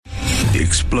The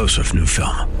explosive new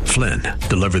film, Flynn,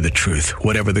 deliver the truth,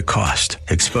 whatever the cost,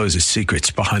 exposes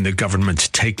secrets behind the government's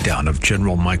takedown of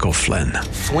General Michael Flynn.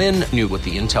 Flynn knew what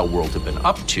the intel world had been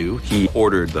up to. He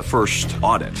ordered the first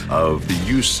audit of the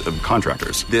use of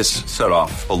contractors. This set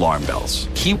off alarm bells.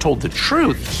 He told the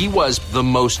truth. He was the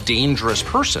most dangerous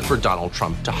person for Donald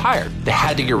Trump to hire. They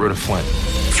had to get rid of Flynn.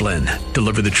 Flynn,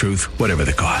 deliver the truth, whatever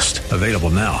the cost. Available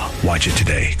now. Watch it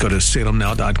today. Go to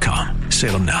salemnow.com.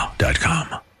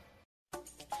 salemnow.com.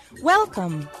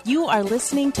 Welcome. You are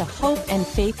listening to Hope and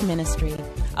Faith Ministry,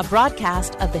 a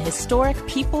broadcast of the historic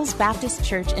People's Baptist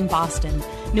Church in Boston,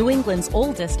 New England's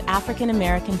oldest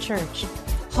African-American church.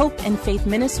 Hope and Faith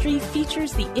Ministry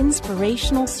features the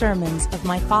inspirational sermons of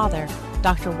my father,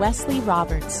 Dr. Wesley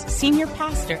Roberts, senior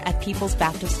pastor at People's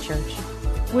Baptist Church.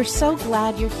 We're so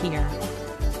glad you're here.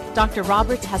 Dr.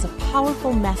 Roberts has a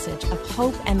powerful message of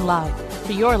hope and love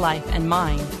for your life and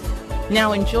mine.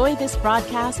 Now enjoy this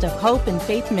broadcast of Hope and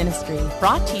Faith Ministry,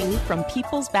 brought to you from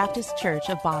People's Baptist Church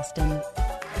of Boston.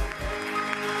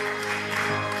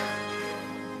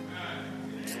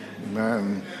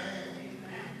 Amen.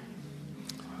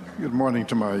 Good morning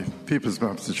to my People's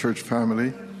Baptist Church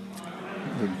family.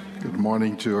 Good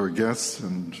morning to our guests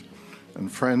and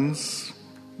friends,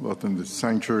 both in the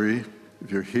sanctuary,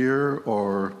 if you're here,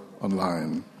 or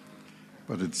online.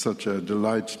 But it's such a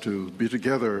delight to be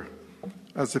together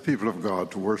as the people of God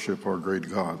to worship our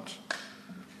great God.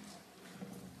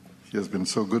 He has been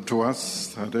so good to us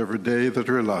that every day that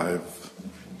we're alive,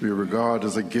 we regard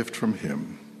as a gift from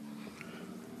Him.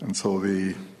 And so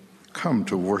we come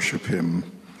to worship Him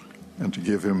and to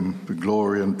give Him the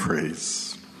glory and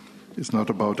praise. It's not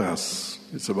about us,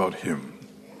 it's about Him.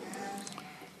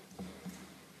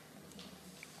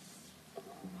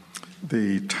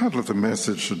 The title of the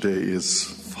message today is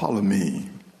Follow Me.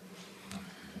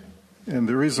 And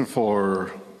the reason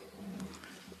for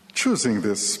choosing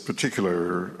this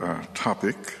particular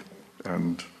topic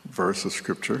and verse of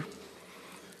Scripture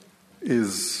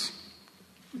is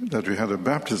that we had a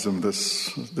baptism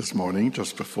this morning,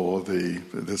 just before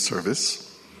this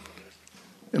service.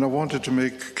 And I wanted to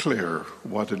make clear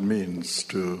what it means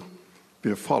to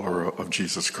be a follower of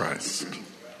Jesus Christ.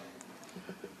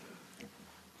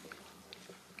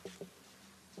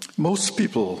 Most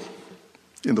people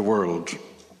in the world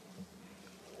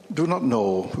do not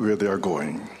know where they are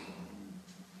going.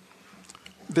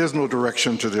 There's no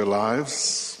direction to their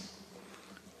lives.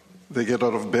 They get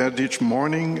out of bed each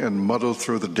morning and muddle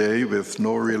through the day with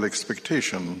no real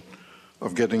expectation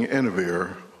of getting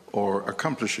anywhere or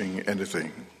accomplishing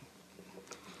anything.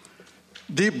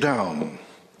 Deep down,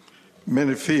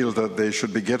 many feel that they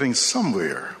should be getting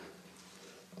somewhere,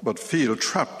 but feel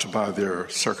trapped by their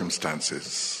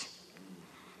circumstances.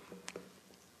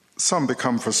 Some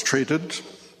become frustrated,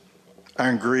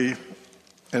 angry,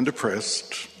 and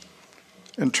depressed,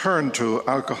 and turn to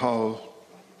alcohol,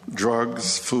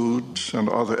 drugs, food, and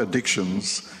other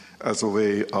addictions as a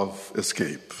way of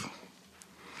escape.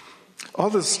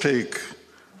 Others take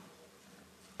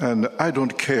an I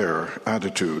don't care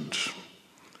attitude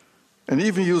and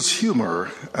even use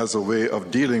humor as a way of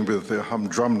dealing with the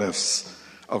humdrumness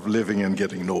of living and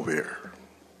getting nowhere.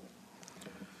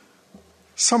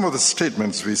 Some of the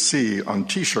statements we see on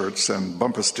T-shirts and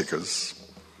bumper stickers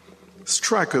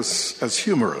strike us as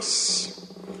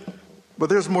humorous, but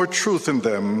there's more truth in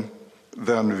them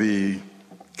than we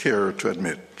care to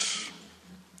admit.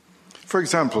 For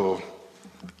example,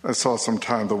 I saw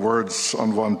sometime the words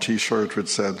on one T-shirt which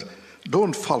said,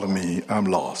 "Don't follow me, I'm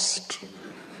lost."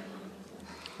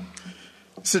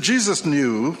 So Jesus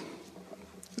knew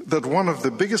that one of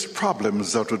the biggest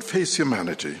problems that would face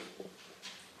humanity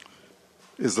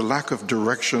is the lack of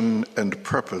direction and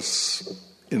purpose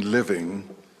in living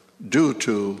due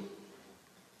to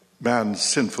man's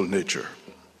sinful nature.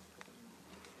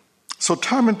 So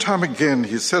time and time again,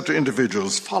 he said to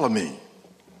individuals, "Follow me."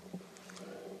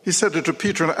 He said it to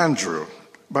Peter and Andrew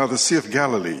by the Sea of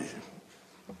Galilee.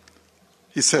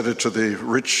 He said it to the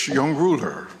rich young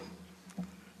ruler.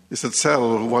 He said,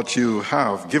 "Sell what you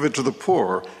have, give it to the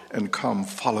poor, and come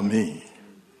follow me."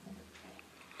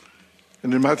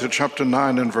 And in Matthew chapter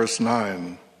 9 and verse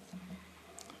 9,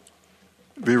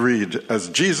 we read, as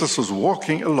Jesus was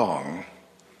walking along,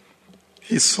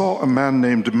 he saw a man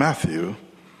named Matthew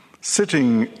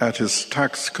sitting at his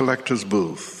tax collector's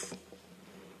booth.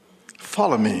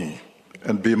 "Follow me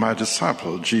and be my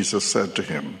disciple," Jesus said to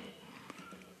him.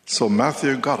 So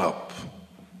Matthew got up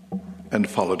and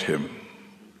followed him.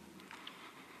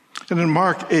 And in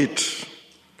Mark 8,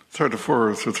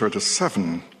 34 through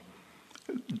 37,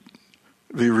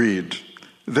 we read,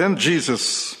 then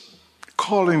Jesus,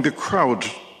 calling the crowd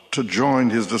to join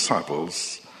his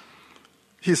disciples,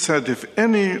 He said, if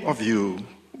any of you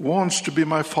wants to be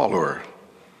my follower,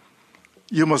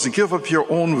 you must give up your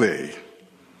own way,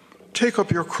 take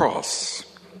up your cross,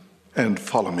 and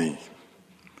follow me.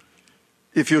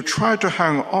 If you try to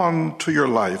hang on to your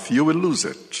life, you will lose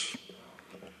it.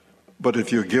 But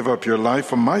if you give up your life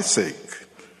for my sake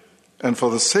and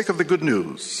for the sake of the good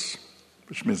news,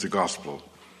 which means the gospel,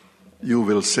 you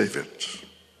will save it.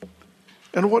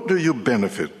 And what do you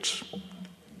benefit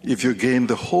if you gain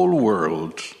the whole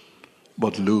world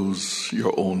but lose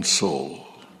your own soul?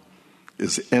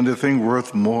 Is anything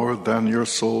worth more than your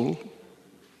soul?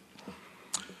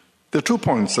 There are 2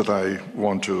 points that I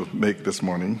want to make this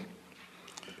morning.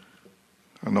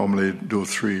 I normally do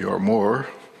 3 or more,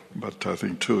 but I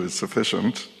think 2 is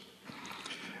sufficient.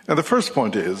 And the first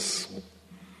point is,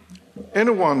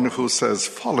 anyone who says,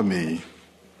 follow me,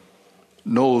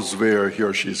 knows where he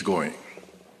or she is going.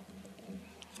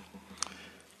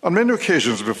 On many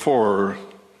occasions before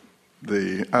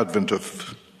the advent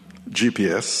of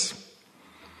GPS,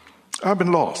 I've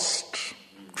been lost,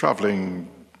 traveling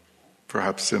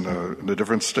perhaps in a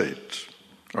different state,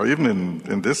 or even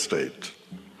in this state,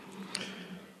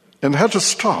 and had to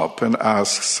stop and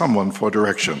ask someone for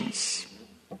directions.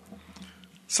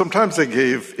 Sometimes they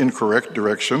gave incorrect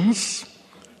directions,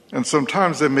 and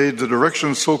sometimes they made the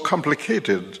directions so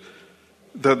complicated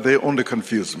that they only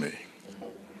confused me.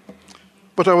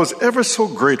 But I was ever so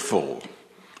grateful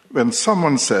when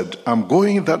someone said, I'm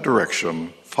going in that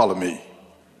direction, follow me.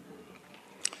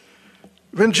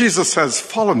 When Jesus says,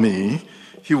 follow me,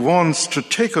 he wants to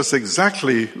take us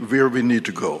exactly where we need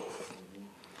to go.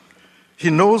 He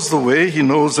knows the way, he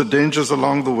knows the dangers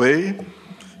along the way,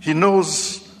 he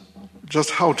knows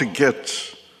just how to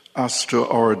get us to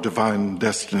our divine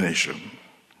destination.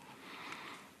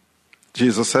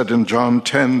 Jesus said in John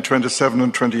 10:27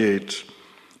 and 28,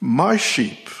 my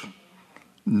sheep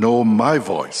know my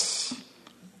voice,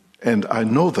 and I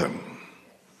know them.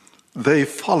 They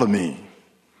follow me,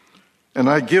 and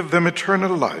I give them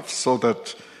eternal life so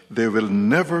that they will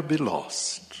never be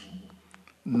lost.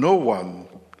 No one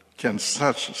can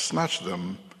snatch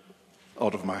them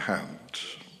out of my hand.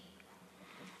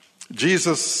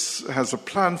 Jesus has a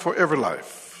plan for every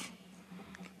life,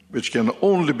 which can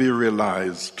only be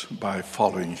realized by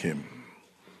following him.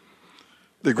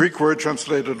 The Greek word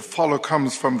translated follow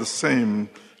comes from the same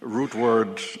root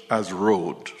word as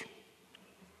road.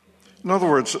 In other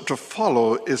words, to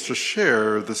follow is to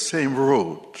share the same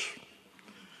road.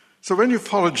 So when you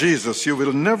follow Jesus, you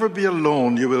will never be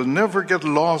alone. You will never get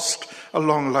lost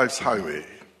along life's highway,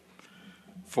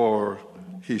 for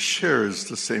he shares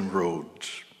the same road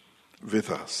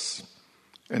with us.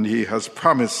 And he has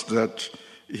promised that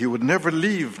he would never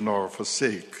leave nor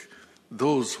forsake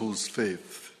those whose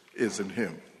faith is in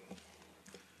him.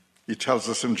 He tells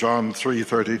us in John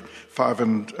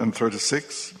 3:35 and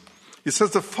 36, he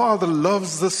says, the Father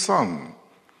loves the Son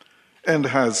and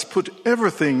has put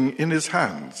everything in his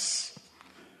hands.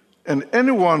 And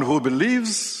anyone who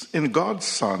believes in God's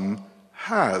Son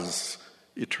has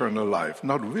eternal life.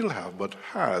 Not will have, but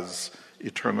has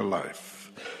eternal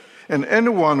life. And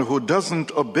anyone who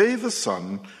doesn't obey the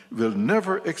Son will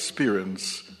never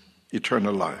experience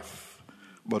eternal life,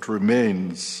 but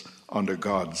remains under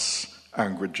God's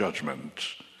angry judgment,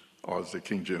 or as the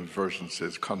King James Version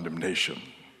says, condemnation.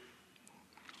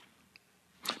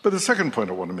 But the second point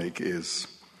I want to make is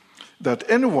that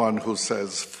anyone who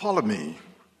says, follow me,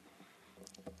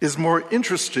 is more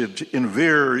interested in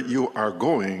where you are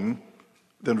going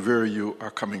than where you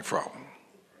are coming from.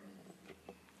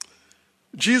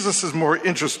 Jesus is more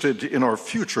interested in our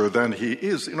future than he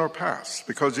is in our past,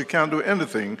 because you can't do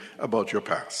anything about your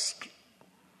past.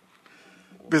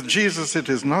 With Jesus, it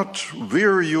is not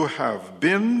where you have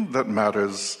been that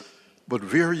matters,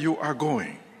 but where you are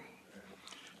going.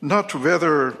 Not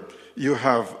whether you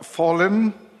have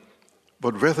fallen,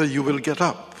 but whether you will get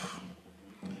up.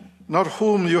 Not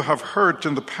whom you have hurt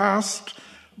in the past,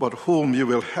 but whom you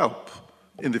will help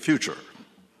in the future.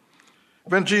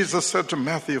 When Jesus said to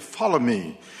Matthew, follow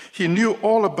me, he knew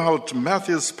all about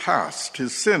Matthew's past,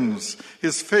 his sins,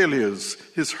 his failures,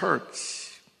 his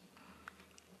hurts.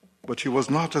 But he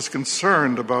was not as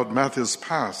concerned about Matthew's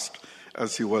past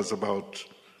as he was about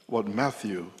what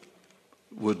Matthew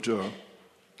would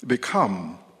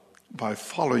become by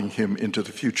following him into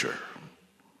the future.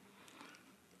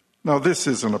 Now, this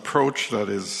is an approach that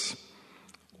is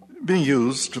being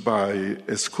used by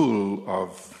a school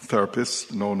of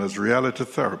therapists known as reality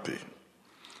therapy,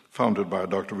 founded by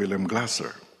Dr. William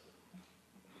Glasser.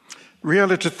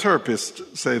 Reality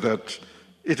therapists say that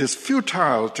it is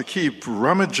futile to keep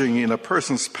rummaging in a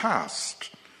person's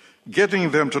past,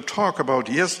 getting them to talk about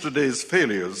yesterday's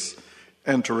failures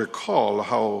and to recall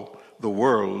how the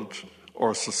world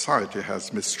or society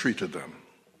has mistreated them.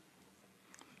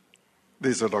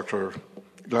 These are Dr.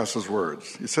 Glass's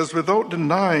words. He says, without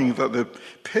denying that the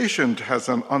patient has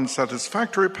an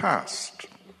unsatisfactory past,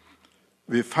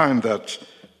 we find that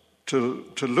to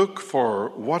look for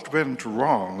what went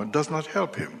wrong does not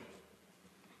help him.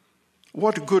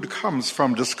 What good comes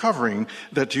from discovering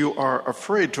that you are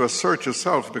afraid to assert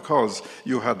yourself because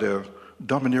you had a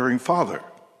domineering father?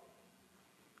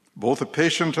 Both the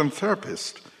patient and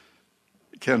therapist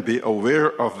can be aware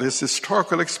of this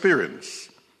historical experience.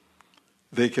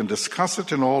 They can discuss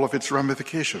it in all of its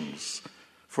ramifications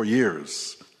for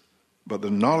years, but the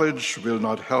knowledge will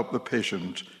not help the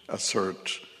patient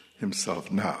assert himself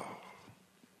now.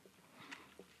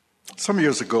 Some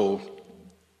years ago,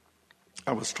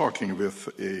 I was talking with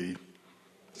a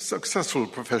successful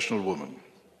professional woman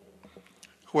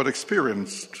who had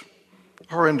experienced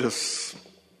horrendous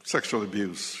sexual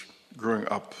abuse growing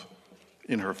up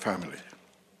in her family.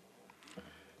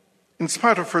 In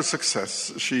spite of her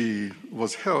success, she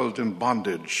was held in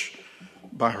bondage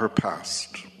by her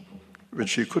past, which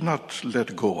she could not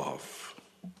let go of.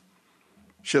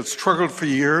 She had struggled for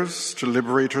years to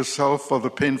liberate herself of the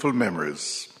painful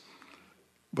memories,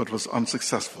 but was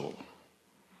unsuccessful.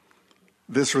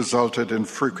 This resulted in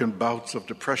frequent bouts of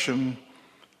depression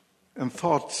and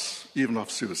thoughts even of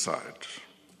suicide.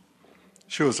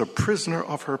 She was a prisoner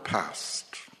of her past.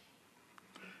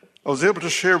 I was able to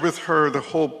share with her the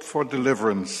hope for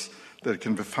deliverance that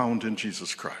can be found in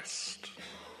Jesus Christ.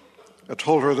 I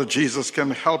told her that Jesus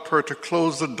can help her to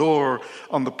close the door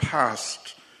on the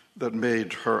past that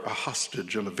made her a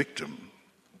hostage and a victim.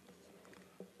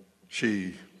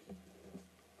 She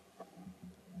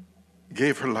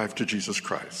gave her life to Jesus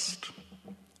Christ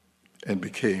and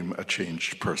became a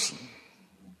changed person.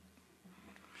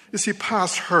 You see,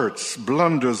 past hurts,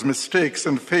 blunders, mistakes,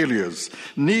 and failures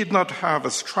need not have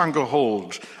a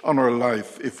stranglehold on our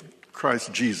life if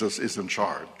Christ Jesus is in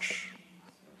charge.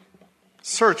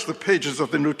 Search the pages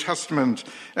of the New Testament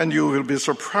and you will be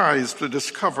surprised to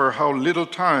discover how little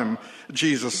time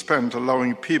Jesus spent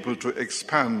allowing people to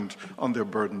expand on their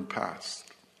burdened past.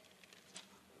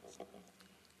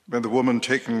 When the woman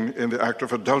taken in the act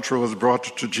of adultery was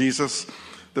brought to Jesus,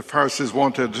 the Pharisees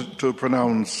wanted to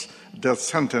pronounce death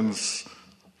sentence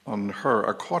on her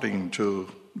according to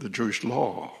the Jewish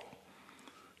law.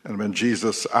 And when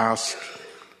Jesus asked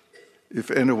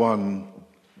if anyone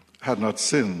had not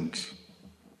sinned,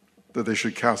 that they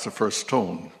should cast the first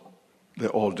stone, they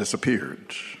all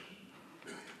disappeared.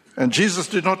 And Jesus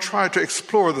did not try to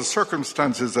explore the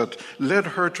circumstances that led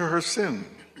her to her sin.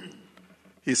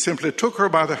 He simply took her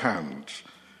by the hand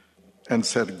and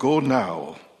said, "Go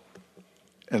now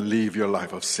and leave your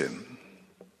life of sin."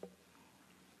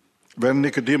 When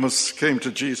Nicodemus came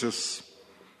to Jesus,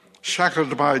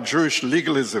 shackled by Jewish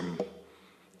legalism,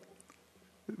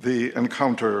 the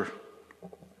encounter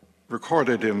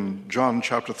recorded in John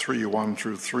chapter 3, 1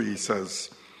 through 3 says,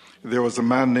 there was a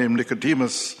man named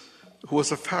Nicodemus who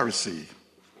was a Pharisee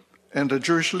and a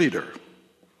Jewish leader.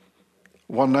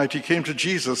 One night he came to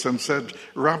Jesus and said,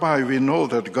 "Rabbi, we know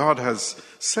that God has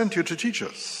sent you to teach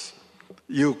us.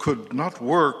 You could not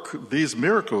work these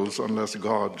miracles unless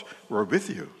God were with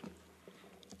you."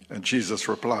 And Jesus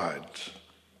replied,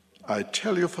 "I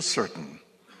tell you for certain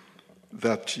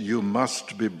that you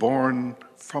must be born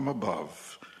from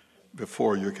above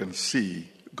before you can see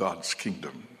God's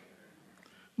kingdom."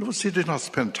 Notice he did not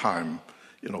spend time,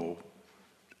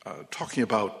 talking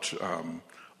about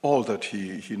all that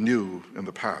he knew in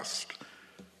the past.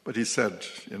 But he said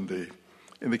in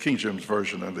the King James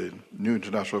Version and the New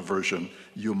International Version,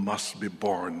 "You must be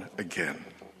born again."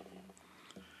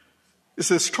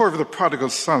 The story of the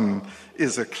prodigal son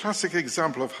is a classic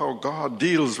example of how God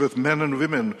deals with men and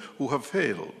women who have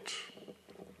failed.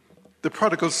 The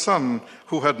prodigal son,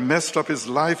 who had messed up his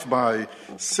life by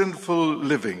sinful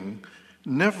living,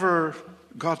 never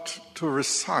got to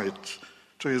recite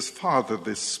to his father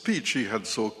the speech he had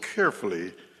so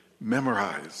carefully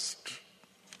memorized.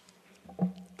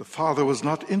 The father was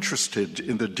not interested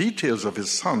in the details of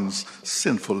his son's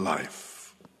sinful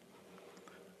life.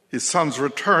 His son's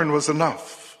return was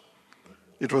enough.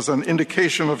 It was an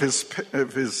indication of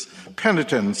his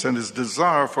penitence and his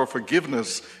desire for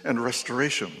forgiveness and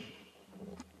restoration.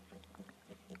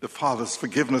 The father's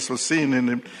forgiveness was seen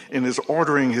in his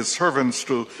ordering his servants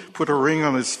to put a ring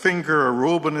on his finger, a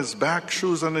robe on his back,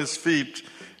 shoes on his feet,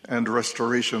 and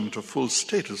restoration to full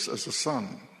status as a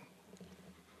son.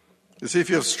 You see, if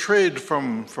you have strayed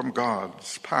from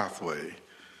God's pathway,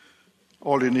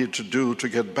 all you need to do to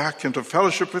get back into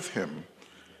fellowship with him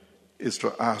is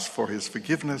to ask for his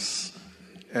forgiveness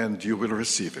and you will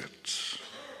receive it.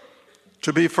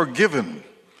 To be forgiven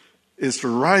is to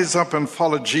rise up and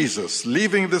follow Jesus,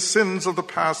 leaving the sins of the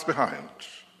past behind.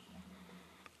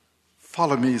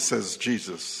 Follow me, says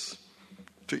Jesus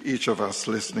to each of us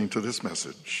listening to this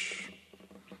message.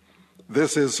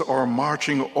 This is our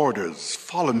marching orders.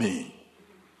 Follow me,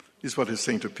 is what he's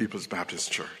saying to People's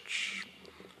Baptist Church.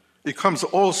 It comes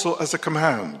also as a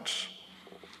command.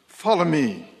 Follow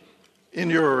me in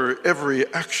your every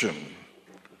action,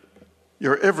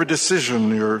 your every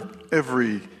decision, your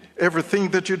everything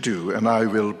that you do, and I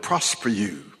will prosper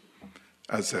you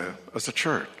as a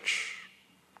church.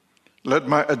 Let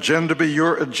my agenda be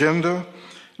your agenda.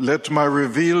 Let my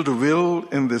revealed will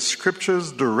in the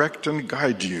scriptures direct and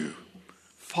guide you.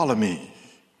 Follow me.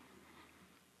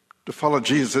 To follow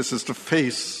Jesus is to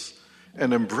face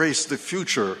and embrace the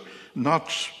future,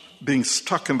 not being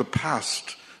stuck in the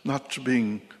past, not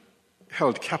being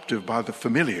held captive by the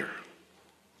familiar.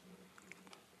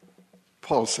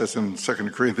 Paul says in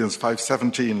 2 Corinthians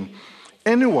 5:17,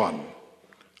 anyone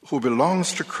who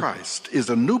belongs to Christ is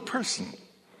a new person.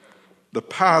 The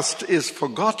past is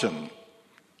forgotten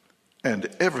and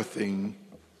everything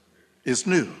is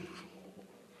new.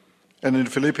 And in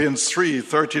Philippians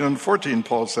 3:13 and 14,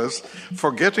 Paul says,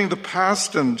 forgetting the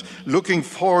past and looking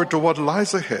forward to what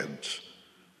lies ahead,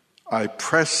 I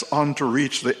press on to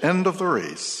reach the end of the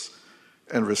race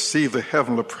and receive the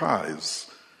heavenly prize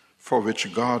for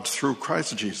which God, through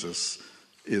Christ Jesus,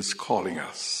 is calling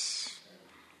us.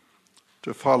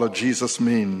 To follow Jesus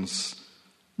means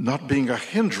not being a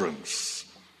hindrance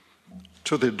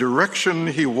to the direction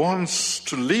he wants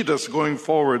to lead us going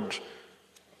forward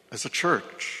as a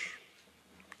church.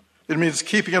 It means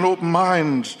keeping an open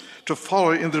mind to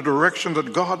follow in the direction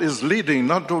that God is leading,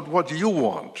 not what you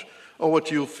want or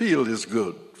what you feel is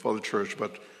good for the church,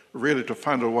 but really to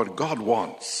find out what God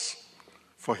wants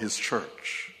for his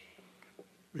church.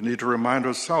 We need to remind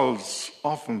ourselves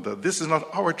often that this is not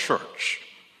our church.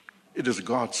 It is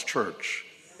God's church,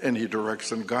 and he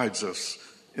directs and guides us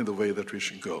in the way that we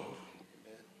should go.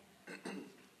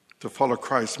 To follow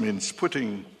Christ means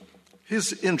putting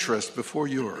his interest before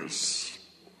yours.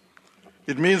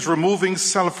 It means removing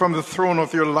self from the throne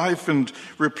of your life and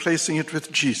replacing it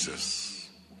with Jesus.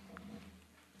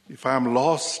 If I am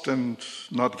lost and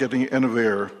not getting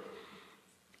anywhere,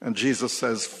 and Jesus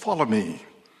says, follow me,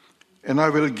 and I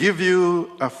will give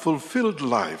you a fulfilled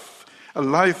life, a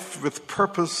life with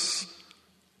purpose,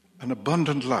 an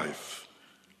abundant life,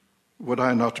 would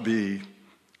I not be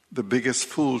the biggest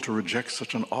fool to reject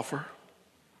such an offer?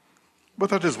 But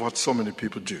that is what so many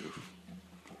people do.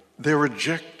 They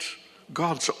reject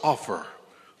God's offer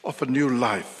of a new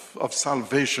life, of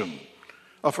salvation,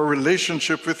 of a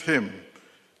relationship with him,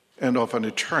 and of an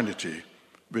eternity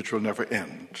which will never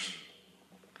end.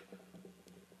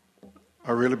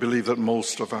 I really believe that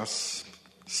most of us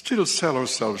still sell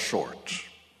ourselves short.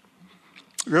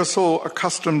 We are so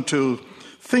accustomed to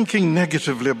thinking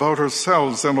negatively about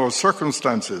ourselves and our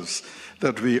circumstances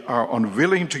that we are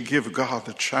unwilling to give God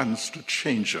the chance to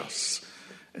change us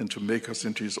and to make us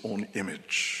into his own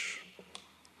image.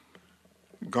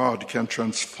 God can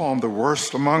transform the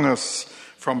worst among us,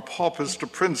 from paupers to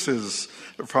princes,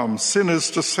 from sinners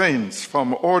to saints,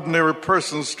 from ordinary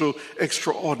persons to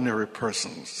extraordinary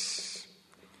persons.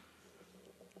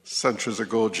 Centuries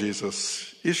ago,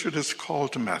 Jesus issued his call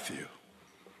to Matthew,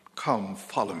 come,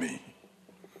 follow me.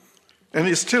 And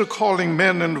he's still calling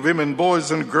men and women,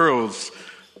 boys and girls,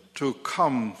 to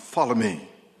come, follow me.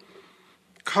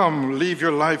 Come, leave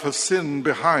your life of sin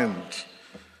behind.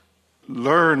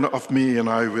 Learn of me, and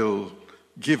I will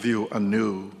give you a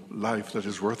new life that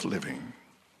is worth living.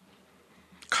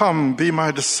 Come, be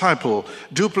my disciple.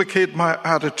 Duplicate my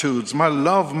attitudes, my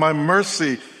love, my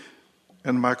mercy,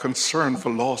 and my concern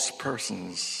for lost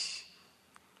persons.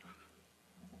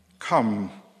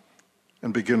 Come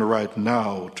and begin right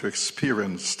now to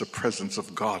experience the presence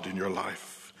of God in your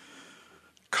life.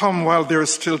 Come while there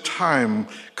is still time.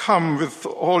 Come with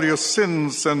all your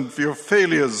sins and your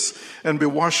failures and be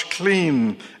washed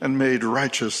clean and made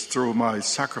righteous through my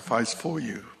sacrifice for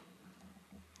you.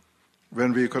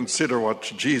 When we consider what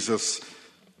Jesus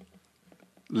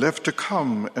left to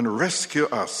come and rescue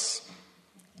us,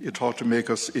 it ought to make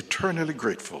us eternally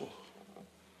grateful.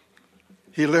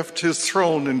 He left his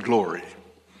throne in glory.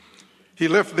 He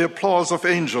left the applause of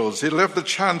angels. He left the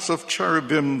chants of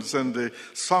cherubims and the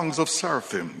songs of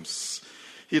seraphims.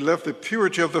 He left the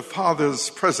purity of the Father's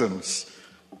presence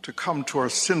to come to our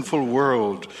sinful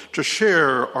world, to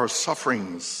share our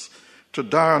sufferings, to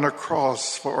die on a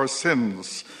cross for our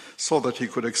sins, so that he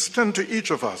could extend to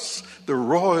each of us the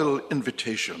royal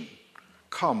invitation,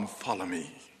 come, follow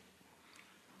me.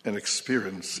 and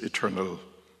experience eternal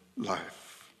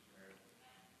life.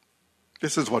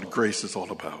 This is what grace is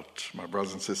all about, my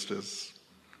brothers and sisters.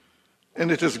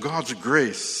 And it is God's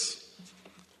grace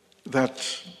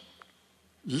that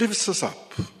lifts us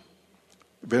up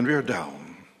when we are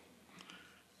down.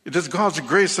 It is God's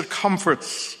grace that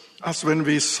comforts us when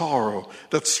we sorrow,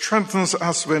 that strengthens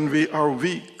us when we are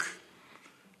weak,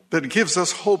 that gives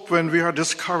us hope when we are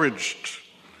discouraged.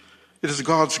 It is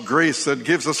God's grace that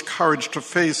gives us courage to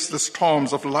face the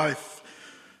storms of life,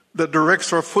 that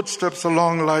directs our footsteps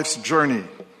along life's journey,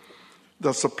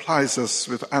 that supplies us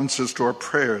with answers to our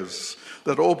prayers,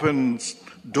 that opens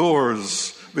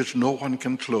doors which no one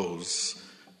can close,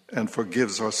 and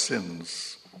forgives our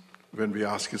sins when we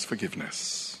ask his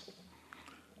forgiveness.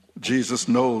 Jesus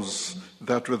knows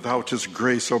that without his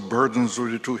grace, our burdens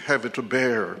would be too heavy to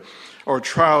bear, our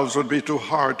trials would be too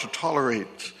hard to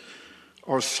tolerate,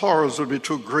 our sorrows would be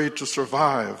too great to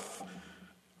survive,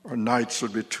 our nights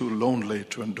would be too lonely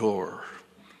to endure,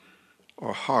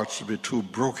 our hearts would be too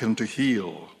broken to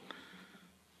heal,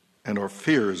 and our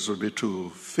fears would be too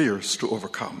fierce to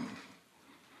overcome.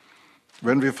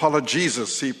 When we follow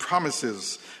Jesus, he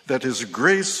promises that his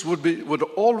grace would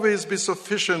always be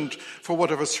sufficient for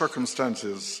whatever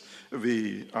circumstances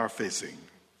we are facing.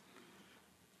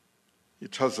 He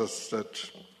tells us that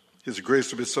his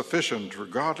grace will be sufficient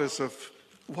regardless of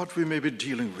what we may be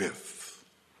dealing with,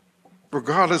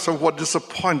 regardless of what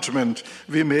disappointment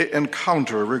we may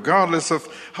encounter, regardless of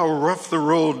how rough the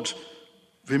road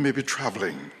we may be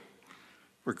traveling,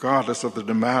 regardless of the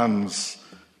demands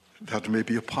that may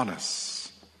be upon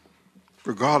us,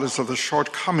 regardless of the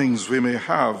shortcomings we may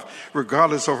have,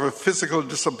 regardless of our physical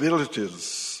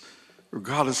disabilities,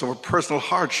 regardless of our personal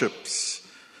hardships,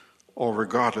 or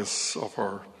regardless of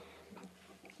our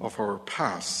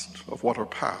past, of what our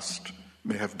past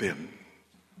may have been.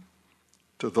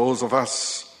 To those of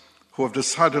us who have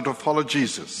decided to follow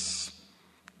Jesus,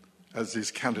 as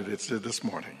these candidates did this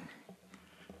morning,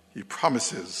 he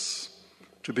promises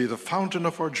to be the fountain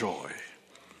of our joy,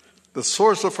 the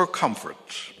source of our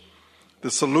comfort,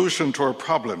 the solution to our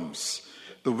problems,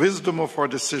 the wisdom of our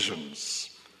decisions,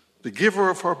 the giver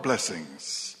of our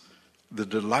blessings, the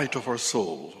delight of our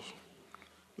soul,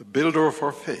 the builder of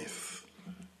our faith,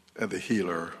 and the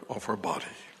healer of our body.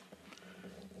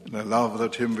 And I love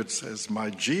that hymn which says, "My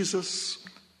Jesus,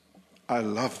 I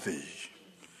love thee.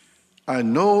 I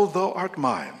know thou art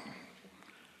mine.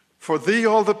 For thee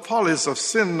all the follies of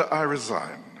sin I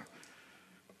resign.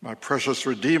 My precious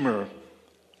Redeemer,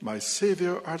 my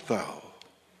Savior art thou.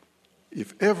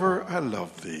 If ever I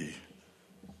love thee,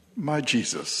 my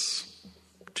Jesus,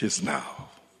 'tis now."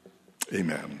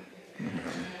 Amen.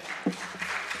 Amen.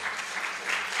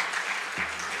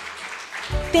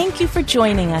 Thank you for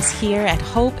joining us here at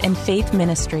Hope and Faith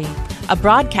Ministry, a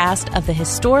broadcast of the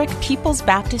historic People's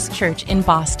Baptist Church in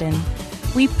Boston.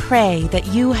 We pray that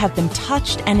you have been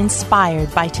touched and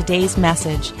inspired by today's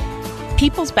message.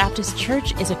 People's Baptist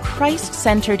Church is a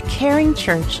Christ-centered, caring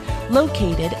church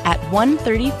located at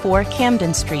 134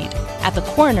 Camden Street, at the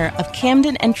corner of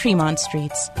Camden and Tremont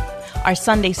Streets. Our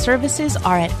Sunday services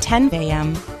are at 10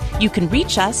 a.m. You can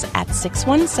reach us at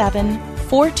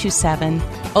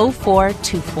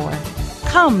 617-427-0424.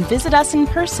 Come visit us in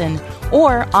person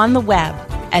or on the web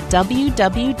at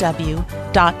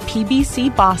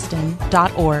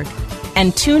www.pbcboston.org.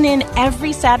 And tune in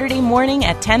every Saturday morning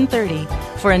at 10:30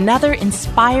 for another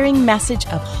inspiring message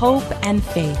of hope and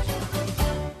faith.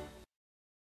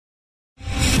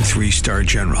 3-star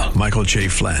General Michael J.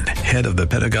 Flynn, head of the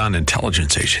Pentagon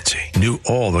Intelligence Agency, knew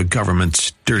all the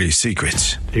government's dirty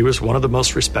secrets. He was one of the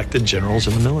most respected generals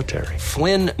in the military.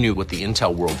 Flynn knew what the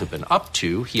intel world had been up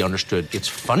to. He understood its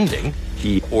funding.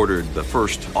 He ordered the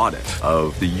first audit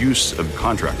of the use of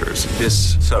contractors.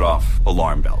 This set off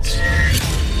alarm bells.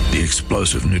 The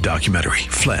explosive new documentary,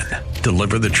 Flynn,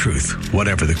 Deliver the Truth,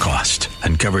 Whatever the Cost,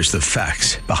 uncovers the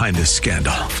facts behind this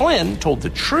scandal. Flynn told the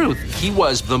truth. He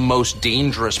was the most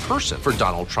dangerous person for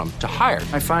Donald Trump to hire.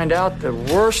 I find out the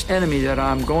worst enemy that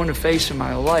I'm going to face in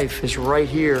my life is right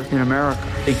here in America.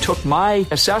 They took my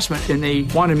assessment and they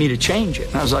wanted me to change it.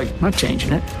 And I was like, I'm not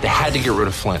changing it. They had to get rid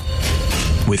of Flynn.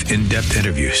 With in-depth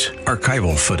interviews,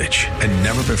 archival footage, and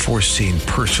never-before-seen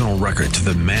personal records of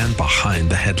the man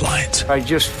behind the headlines. I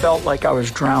just felt like I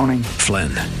was drowning. Flynn,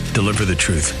 Deliver the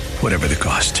Truth, Whatever the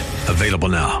Cost. Available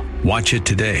now. Watch it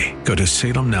today. Go to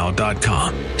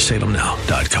salemnow.com.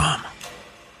 salemnow.com.